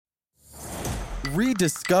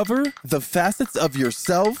Rediscover the facets of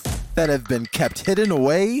yourself that have been kept hidden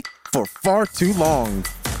away for far too long.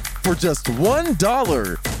 For just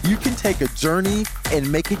 $1, you can take a journey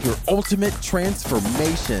and make it your ultimate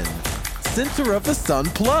transformation. Center of the Sun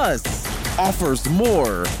Plus offers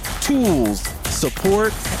more tools,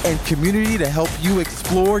 support, and community to help you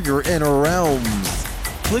explore your inner realms.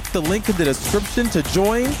 Click the link in the description to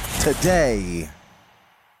join today.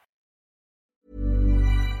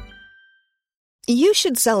 You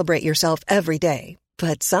should celebrate yourself every day,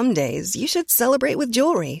 but some days you should celebrate with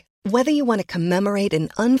jewelry. Whether you want to commemorate an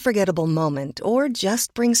unforgettable moment or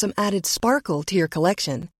just bring some added sparkle to your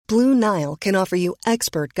collection, Blue Nile can offer you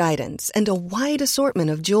expert guidance and a wide assortment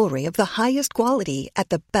of jewelry of the highest quality at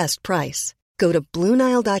the best price. Go to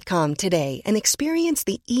BlueNile.com today and experience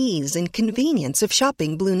the ease and convenience of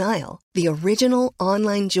shopping Blue Nile, the original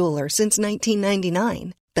online jeweler since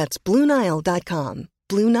 1999. That's BlueNile.com.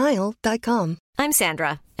 BlueNile.com. I'm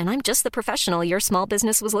Sandra, and I'm just the professional your small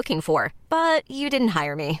business was looking for. But you didn't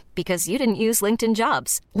hire me because you didn't use LinkedIn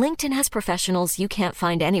Jobs. LinkedIn has professionals you can't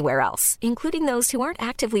find anywhere else, including those who aren't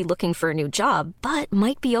actively looking for a new job, but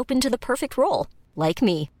might be open to the perfect role, like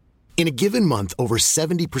me. In a given month, over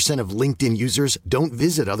 70% of LinkedIn users don't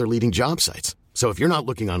visit other leading job sites. So if you're not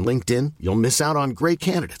looking on LinkedIn, you'll miss out on great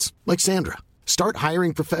candidates like Sandra. Start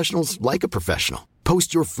hiring professionals like a professional.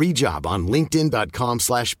 Post your free job on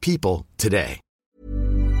linkedin.com/people today.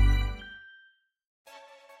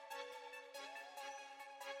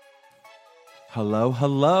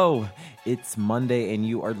 Hello. It's Monday and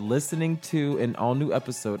you are listening to an all-new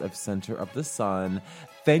episode of Center of the Sun.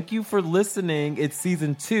 Thank you for listening. It's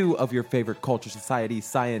season 2 of your favorite culture, society,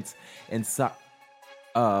 science, and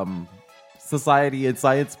society and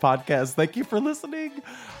science podcast. Thank you for listening.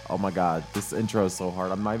 Oh my God, this intro is so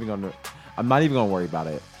hard. I'm not even gonna worry about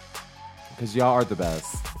it because y'all are the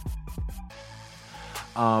best.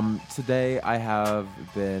 Today I have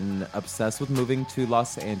been obsessed with moving to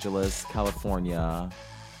Los Angeles, California.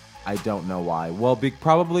 I don't know why. Well,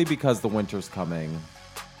 probably because the winter's coming.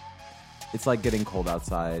 It's like getting cold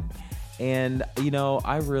outside. And, okay,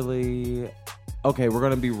 we're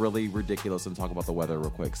going to be really ridiculous and talk about the weather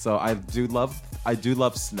real quick. So I do love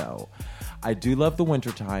snow. I do love the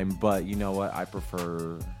wintertime, but you know what? I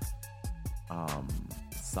prefer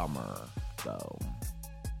summer, though.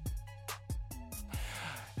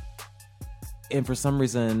 And for some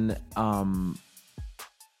reason,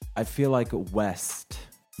 I feel like west.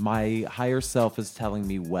 My higher self is telling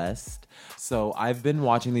me west. So I've been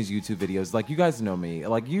watching these YouTube videos. Like, you guys know me.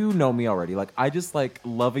 Like, you know me already. Like, I just,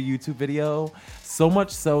 love a YouTube video. So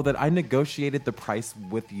much so that I negotiated the price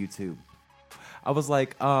with YouTube. I was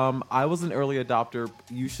like, I was an early adopter.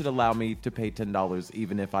 You should allow me to pay $10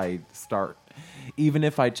 even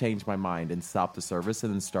if I change my mind and stop the service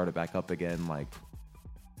and then start it back up again. Like,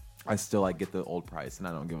 I still get the old price and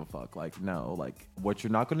I don't give a fuck. Like, no, what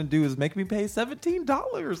you're not going to do is make me pay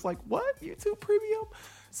 $17. Like, what? YouTube Premium?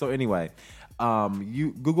 So anyway,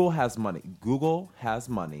 Google has money. Google has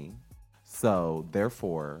money. So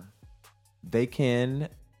therefore, they can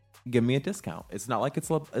give me a discount. It's not like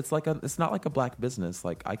it's not like a black business.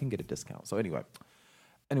 Like, I can get a discount. So anyway,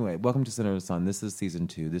 welcome to Center of the Sun. This is season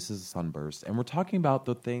 2. This is Sunburst, and we're talking about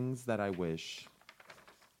the things I wish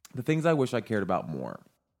I cared about more.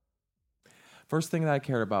 First thing that I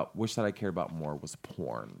wish that I cared about more was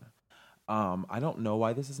porn. I don't know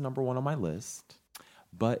why this is number 1 on my list,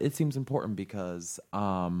 but it seems important because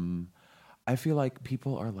I feel like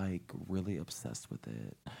people are really obsessed with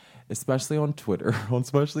it, especially on Twitter.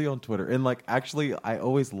 And actually, I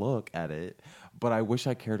always look at it, but I wish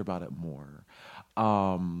I cared about it more.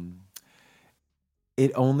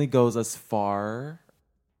 It only goes as far.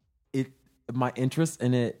 My interest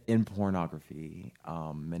in pornography,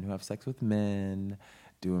 men who have sex with men,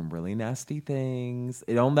 doing really nasty things.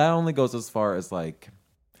 That only goes as far as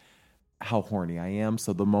how horny I am.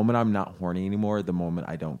 So the moment I'm not horny anymore, the moment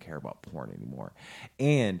I don't care about porn anymore.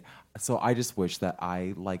 And so I just wish that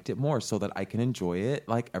I liked it more so that I can enjoy it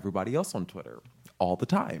like everybody else on Twitter all the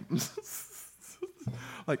time.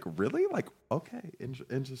 Really? Okay,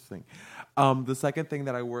 interesting. The second thing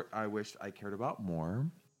that I wish I cared about more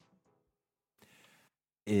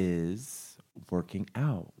is working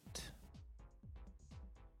out.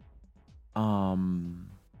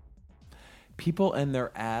 People and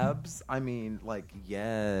their abs,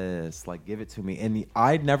 yes, give it to me. And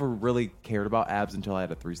I never really cared about abs until I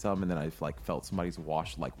had a threesome, and then I felt somebody's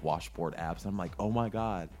washboard abs. I'm like, oh my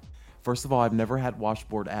God. First of all, I've never had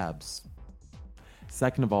washboard abs.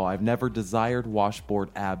 Second of all, I've never desired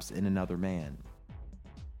washboard abs in another man.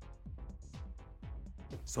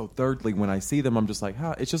 So thirdly, when I see them, I'm just like,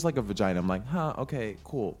 huh, it's just like a vagina. I'm like, huh, okay,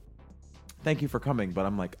 cool. Thank you for coming. But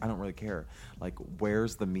I'm like, I don't really care. Like,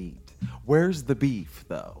 where's the meat? Where's the beef,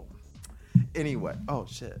 though? Anyway. Oh,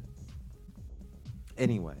 shit.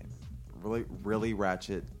 Anyway. Really, really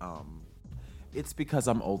ratchet. It's because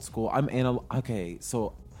I'm old school. Okay,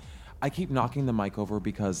 so I keep knocking the mic over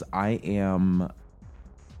because I am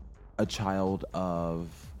a child of...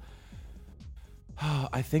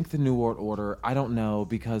 I think the New World Order, I don't know,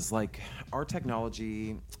 because like our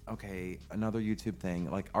technology, okay, another YouTube thing,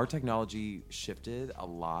 like our technology shifted a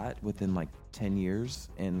lot within like 10 years.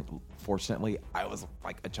 And fortunately, I was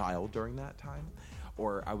like a child during that time,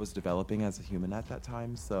 or I was developing as a human at that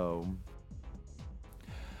time. So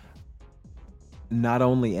not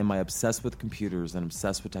only am I obsessed with computers and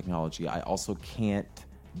obsessed with technology, I also can't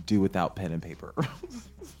do without pen and paper.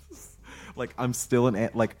 Like, I'm still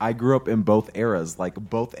like, I grew up in both eras. Like,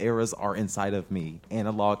 both eras are inside of me,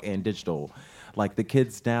 analog and digital. Like, the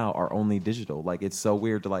kids now are only digital. Like, it's so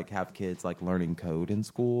weird to, like, have kids, like, learning code in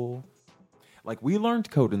school. Like, we learned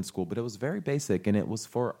code in school, but it was very basic, and it was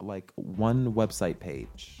for, like, one website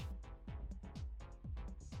page.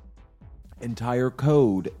 Entire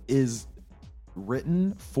code is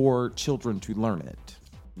written for children to learn it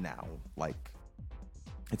now. Like,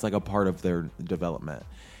 it's, like, a part of their development.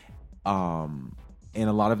 And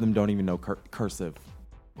a lot of them don't even know cursive.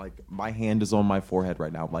 Like, my hand is on my forehead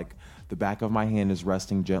right now. Like, the back of my hand is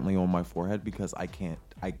resting gently on my forehead because I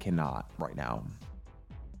cannot right now.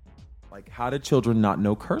 Like, how did children not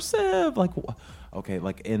know cursive? Like, okay,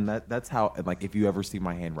 like, and that's how, like, if you ever see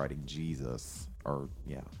my handwriting, Jesus, or,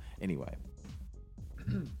 yeah, anyway.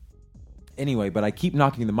 Anyway, but I keep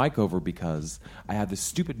knocking the mic over because I have this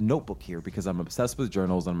stupid notebook here because I'm obsessed with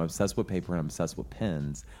journals, and I'm obsessed with paper, and I'm obsessed with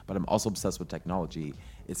pens, but I'm also obsessed with technology.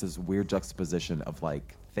 It's this weird juxtaposition of,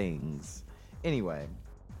 like, things. Anyway,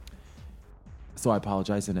 so I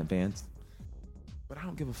apologize in advance, but I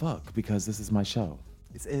don't give a fuck because this is my show.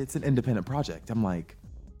 It's an independent project. I'm like,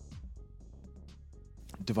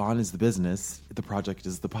 Devon is the business, the project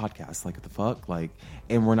is the podcast. Like, what the fuck? Like,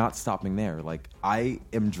 and we're not stopping there. Like, I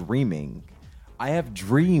am dreaming. I have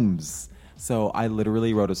dreams. So I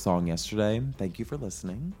literally wrote a song yesterday. Thank you for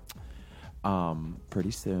listening.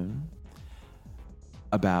 Pretty soon.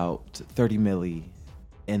 About 30 milli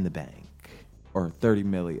in the bank. Or 30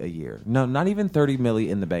 milli a year. No, not even 30 milli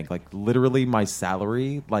in the bank. Like, literally my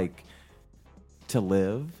salary, like, to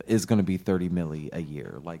live is going to be 30 milli a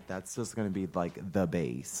year. Like, that's just going to be like the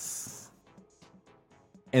base.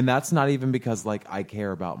 And that's not even because like I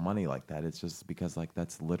care about money like that. It's just because like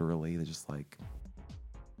that's literally just like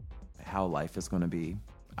how life is going to be.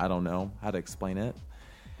 I don't know how to explain it.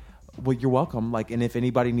 Well, you're welcome. Like, and if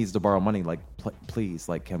anybody needs to borrow money, like please,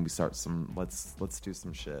 like, can we start some, let's do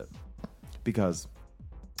some shit. Because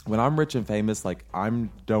when I'm rich and famous, like,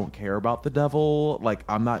 don't care about the devil. Like,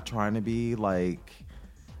 I'm not trying to be, like,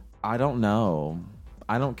 I don't know.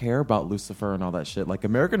 I don't care about Lucifer and all that shit. Like,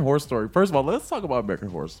 American Horror Story. First of all, let's talk about American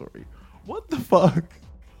Horror Story. What the fuck?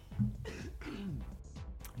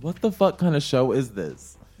 What the fuck kind of show is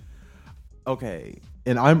this? Okay.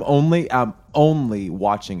 And I'm only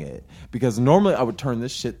watching it because normally I would turn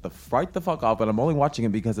this shit right the fuck off, but I'm only watching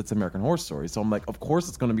it because it's American Horror Story. So I'm like, of course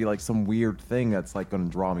it's going to be like some weird thing that's like going to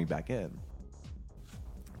draw me back in.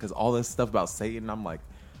 Because all this stuff about Satan, I'm like,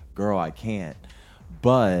 girl, I can't.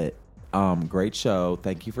 But great show.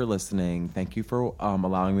 Thank you for listening. Thank you for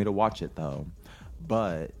allowing me to watch it though.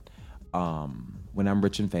 But when I'm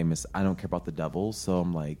rich and famous, I don't care about the devil. So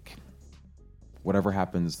I'm like, whatever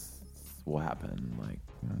happens will happen, like,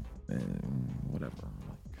 whatever.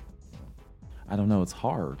 Like, I don't know. It's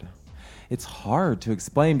hard to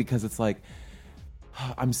explain because it's like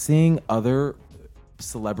I'm seeing other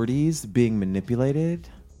celebrities being manipulated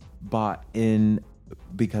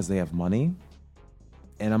because they have money,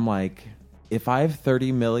 and I'm like, if I have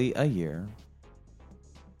 30 milli a year,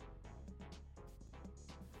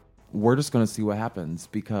 we're just gonna see what happens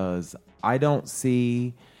because I don't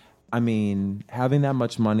see. I mean, having that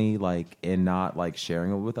much money, like, and not, like,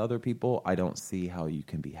 sharing it with other people, I don't see how you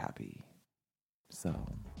can be happy. So,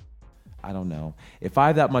 I don't know. If I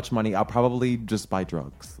have that much money, I'll probably just buy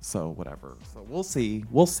drugs. So, whatever. So, we'll see.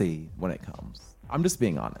 We'll see when it comes. I'm just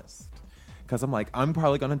being honest. Because I'm like, I'm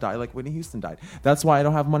probably going to die like Whitney Houston died. That's why I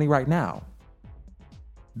don't have money right now.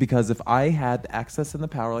 Because if I had the access and the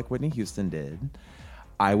power like Whitney Houston did,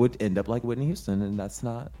 I would end up like Whitney Houston, and that's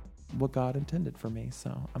not what God intended for me.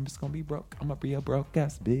 So I'm just gonna be broke. I'm gonna be a broke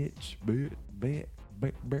ass bitch.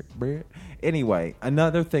 Anyway,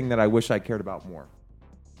 another thing that I wish I cared about more.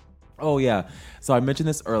 Oh yeah, so I mentioned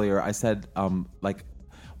this earlier. I said like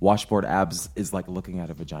washboard abs is like looking at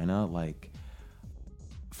a vagina. Like,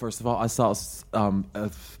 first of all, I saw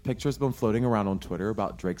a picture's been floating around on Twitter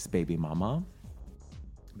about Drake's baby mama,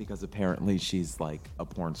 because apparently she's like a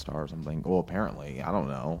porn star or something. Well, apparently, I don't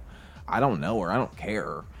know her. I don't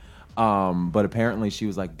care. But apparently she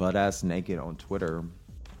was like butt ass naked on Twitter,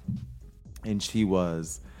 and she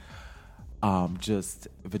was just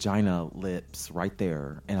vagina lips right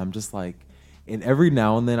there. And I'm just like, and every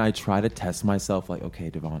now and then I try to test myself, like, okay,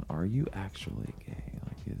 Devon, are you actually gay?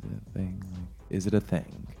 Like, is it a thing? Like, is it a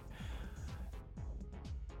thing?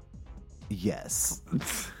 Yes.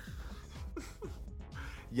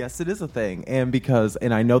 Yes, it is a thing. And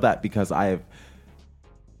I know that because I have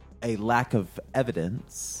a lack of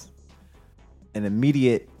evidence, an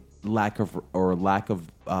immediate lack of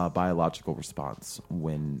biological response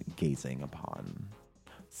when gazing upon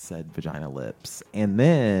said vagina lips. And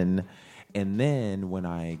then when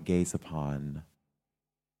I gaze upon,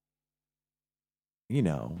 you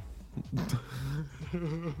know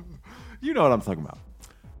what I'm talking about.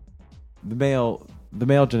 The male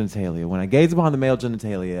genitalia. When I gaze upon the male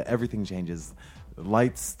genitalia, everything changes. The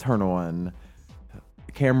lights turn on,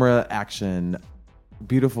 camera action,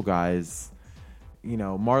 beautiful guys. You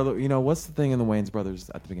know, Marlo, you know, what's the thing in the Wayans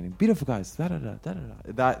Brothers at the beginning? Beautiful guys,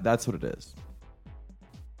 da-da-da. That's what it is.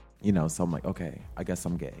 You know, so I'm like, okay, I guess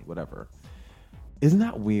I'm gay, whatever. Isn't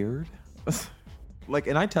that weird? Like,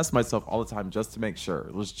 and I test myself all the time just to make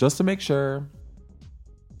sure. Just to make sure.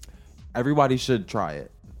 Everybody should try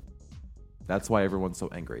it. That's why everyone's so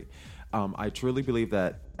angry. I truly believe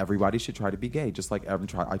that everybody should try to be gay, just like I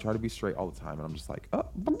try to be straight all the time, and I'm just like, oh,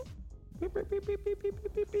 beep, beep, beep, beep, beep, beep,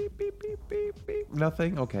 beep, beep, beep, beep, beep, beep.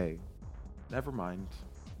 Nothing? Okay. Never mind.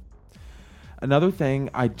 Another thing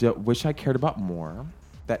I wish I cared about more,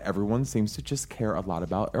 that everyone seems to just care a lot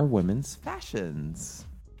about, are women's fashions.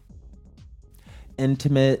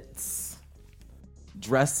 Intimates,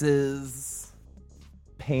 dresses,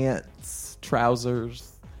 pants,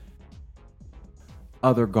 trousers,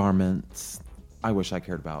 other garments. I wish I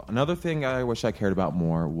cared about. Another thing I wish I cared about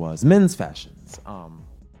more was men's fashions.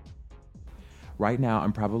 Right now,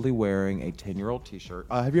 I'm probably wearing a 10-year-old t-shirt.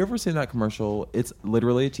 Have you ever seen that commercial? It's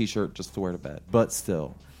literally a t-shirt just to wear to bed. But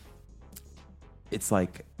still, it's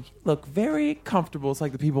like, you look very comfortable. It's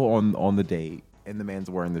like the people on the date, and the man's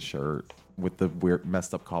wearing the shirt with the weird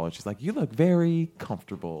messed up collar. She's like, you look very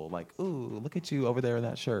comfortable. Like, ooh, look at you over there in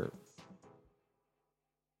that shirt.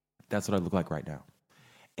 That's what I look like right now.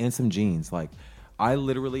 And some jeans. Like, I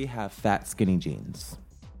literally have fat, skinny jeans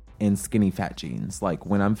and skinny, fat jeans. Like,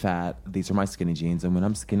 when I'm fat, these are my skinny jeans. And when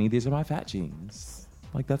I'm skinny, these are my fat jeans.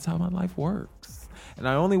 Like, that's how my life works. And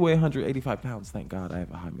I only weigh 185 pounds. Thank God I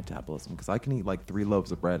have a high metabolism, because I can eat like 3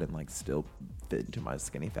 loaves of bread and like still fit into my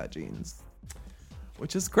skinny, fat jeans,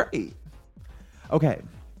 which is great. Okay.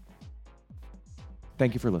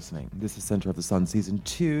 Thank you for listening. This is Center of the Sun Season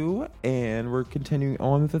 2, and we're continuing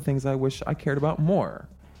on with the things I wish I cared about more.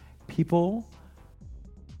 People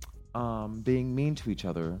being mean to each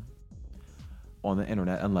other on the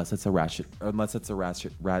internet, unless it's a ratchet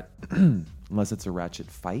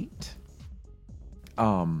fight.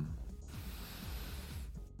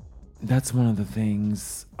 That's one of the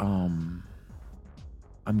things I'm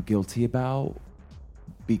guilty about,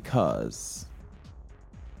 because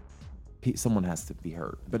someone has to be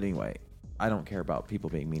hurt. But anyway, I don't care about people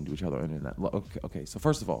being mean to each other on the internet. Okay, so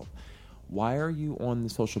first of all, why are you on the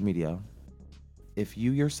social media if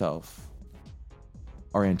you yourself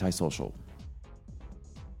are antisocial?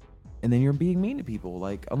 And then you're being mean to people,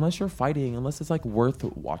 like, unless you're fighting, unless it's like worth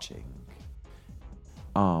watching.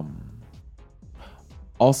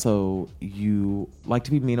 Also, you like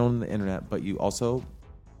to be mean on the internet, but you also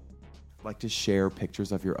like to share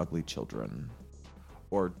pictures of your ugly children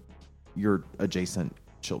or your adjacent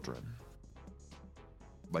children.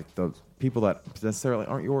 Like the people that necessarily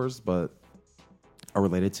aren't yours, but are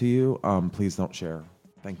related to you. Please don't share.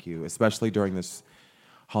 Thank you. Especially during this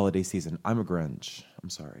holiday season. I'm a Grinch. I'm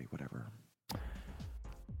sorry, whatever.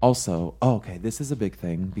 Also, okay, this is a big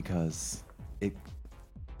thing because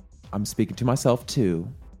I'm speaking to myself too.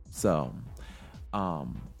 So,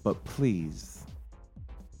 but please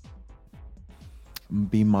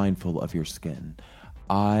be mindful of your skin.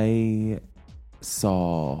 I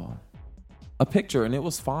saw a picture and it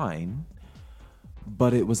was fine,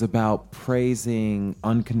 but it was about praising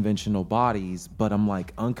unconventional bodies. But I'm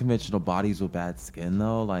like, unconventional bodies with bad skin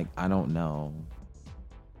though? Like, I don't know.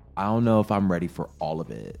 I don't know if I'm ready for all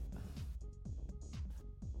of it.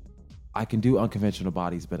 I can do unconventional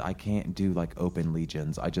bodies, but I can't do like open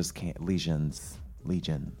lesions. I just can't.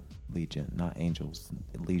 Legion, not angels.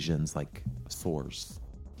 Lesions, like sores.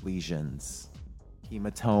 Lesions.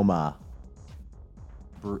 hematoma,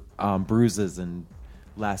 bruises and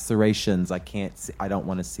lacerations. I can't see, I don't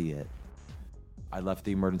want to see it. I left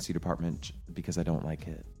the emergency department because I don't like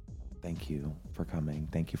it. Thank you for coming.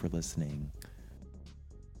 Thank you for listening.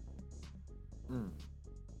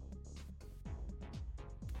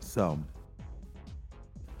 So,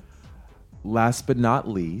 last but not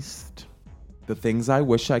least, the things I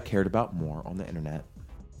wish I cared about more on the internet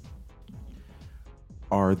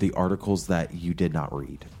are the articles that you did not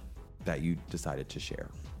read, that you decided to share.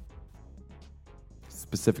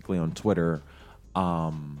 Specifically on Twitter,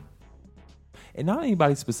 and not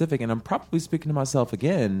anybody specific, and I'm probably speaking to myself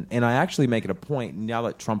again, and I actually make it a point, now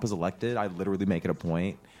that Trump is elected, I literally make it a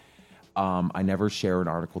point. I never share an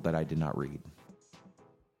article that I did not read.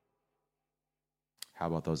 How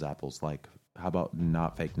about those apples? Like, how about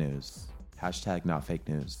not fake news? Hashtag not fake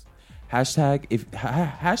news.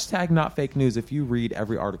 Hashtag not fake news if you read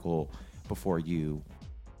every article before you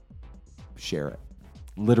share it.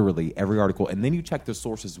 Literally every article. And then you check the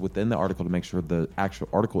sources within the article to make sure the actual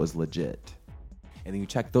article is legit. And then you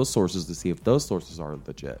check those sources to see if those sources are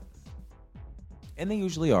legit. And they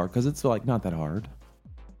usually are, because it's like not that hard.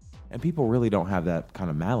 And people really don't have that kind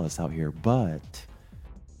of malice out here, but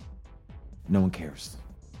no one cares.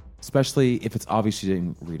 Especially if it's obvious you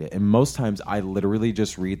didn't read it. And most times I literally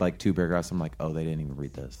just read like 2 paragraphs. I'm like, oh, they didn't even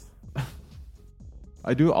read this.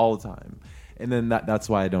 I do it all the time. And then that's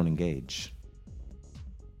why I don't engage.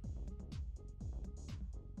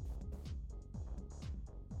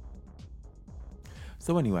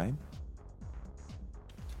 So anyway,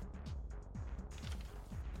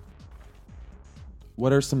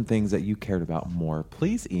 what are some things that you cared about more?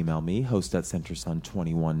 Please email me,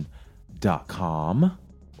 host@centersun21.com.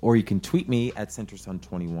 Or you can tweet me at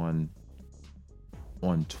centersun21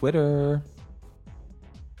 on Twitter.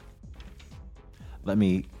 Let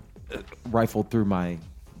me rifle through my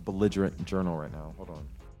belligerent journal right now. Hold on.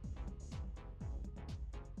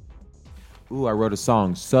 Ooh, I wrote a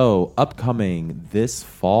song. So, upcoming this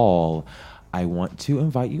fall, I want to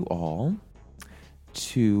invite you all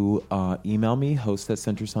to email me,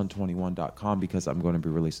 host@centersun21.com, because I'm going to be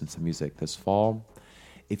releasing some music this fall.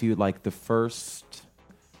 If you would like the first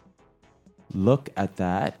look at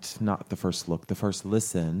that, not the first look, the first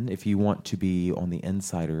listen, if you want to be on the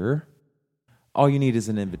insider, all you need is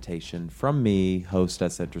an invitation from me,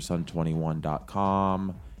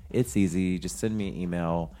 host@centersun21.com. It's easy. Just send me an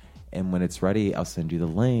email, and when it's ready, I'll send you the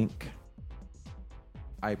link.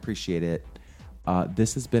 I appreciate it.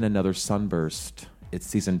 This has been another Sunburst. It's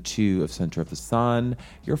season 2 of Center of the Sun,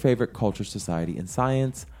 your favorite culture, society, and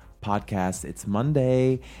science podcast. It's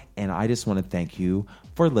Monday, and I just want to thank you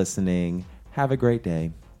for listening. Have a great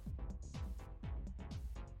day.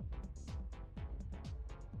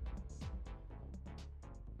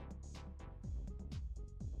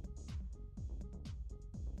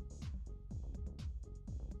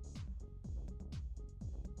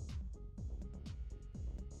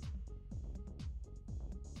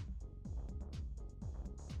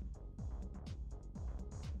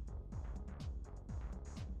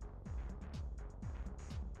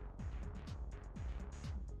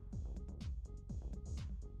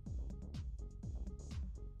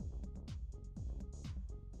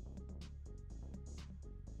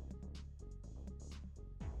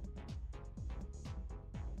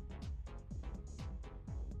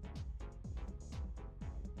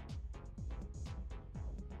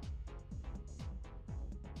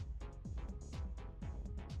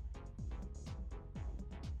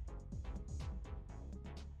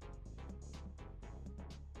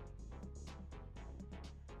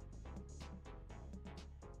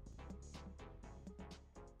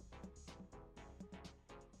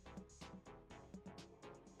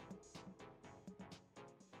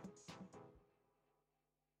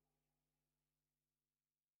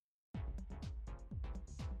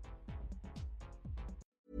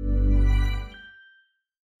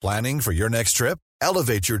 Planning for your next trip?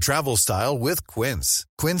 Elevate your travel style with Quince.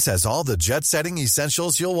 Quince has all the jet-setting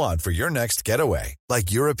essentials you'll want for your next getaway,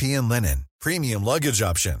 like European linen, premium luggage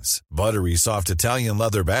options, buttery soft Italian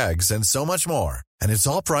leather bags, and so much more. And it's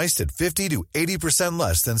all priced at 50 to 80%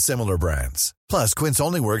 less than similar brands. Plus, Quince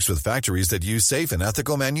only works with factories that use safe and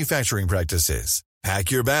ethical manufacturing practices.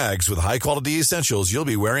 Pack your bags with high-quality essentials you'll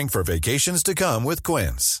be wearing for vacations to come with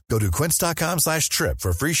Quince. Go to quince.com/trip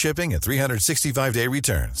for free shipping and 365-day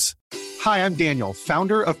returns. Hi, I'm Daniel,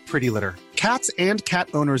 founder of Pretty Litter. Cats and cat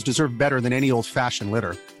owners deserve better than any old-fashioned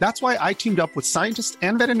litter. That's why I teamed up with scientists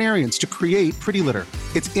and veterinarians to create Pretty Litter.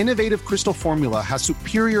 Its innovative crystal formula has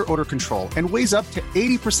superior odor control and weighs up to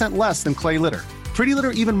 80% less than clay litter. Pretty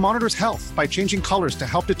Litter even monitors health by changing colors to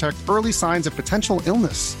help detect early signs of potential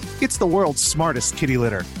illness. It's the world's smartest kitty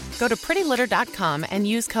litter. Go to prettylitter.com and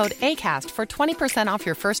use code ACAST for 20% off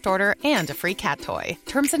your first order and a free cat toy.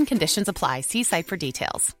 Terms and conditions apply. See site for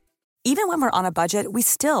details. Even when we're on a budget, we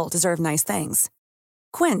still deserve nice things.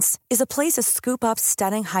 Quince is a place to scoop up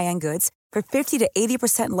stunning high-end goods for 50 to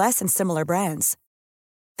 80% less than similar brands.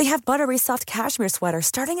 They have buttery soft cashmere sweaters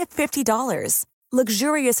starting at $50,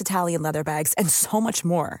 luxurious Italian leather bags, and so much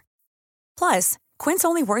more. Plus, Quince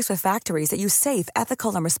only works with factories that use safe,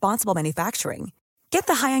 ethical, and responsible manufacturing. Get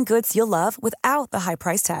the high-end goods you'll love without the high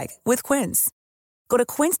price tag with Quince. Go to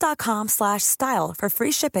quince.com/style for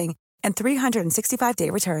free shipping and 365-day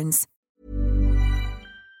returns.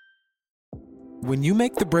 When you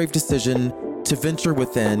make the brave decision to venture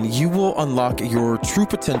within, you will unlock your true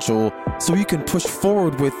potential so you can push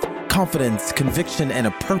forward with confidence, conviction, and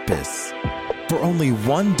a purpose. For only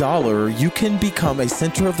 $1, you can become a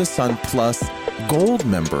Center of the Sun Plus Gold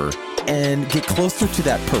member and get closer to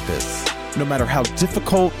that purpose. No matter how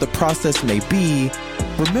difficult the process may be,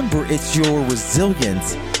 remember it's your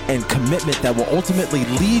resilience and commitment that will ultimately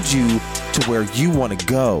lead you to where you want to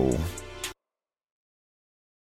go.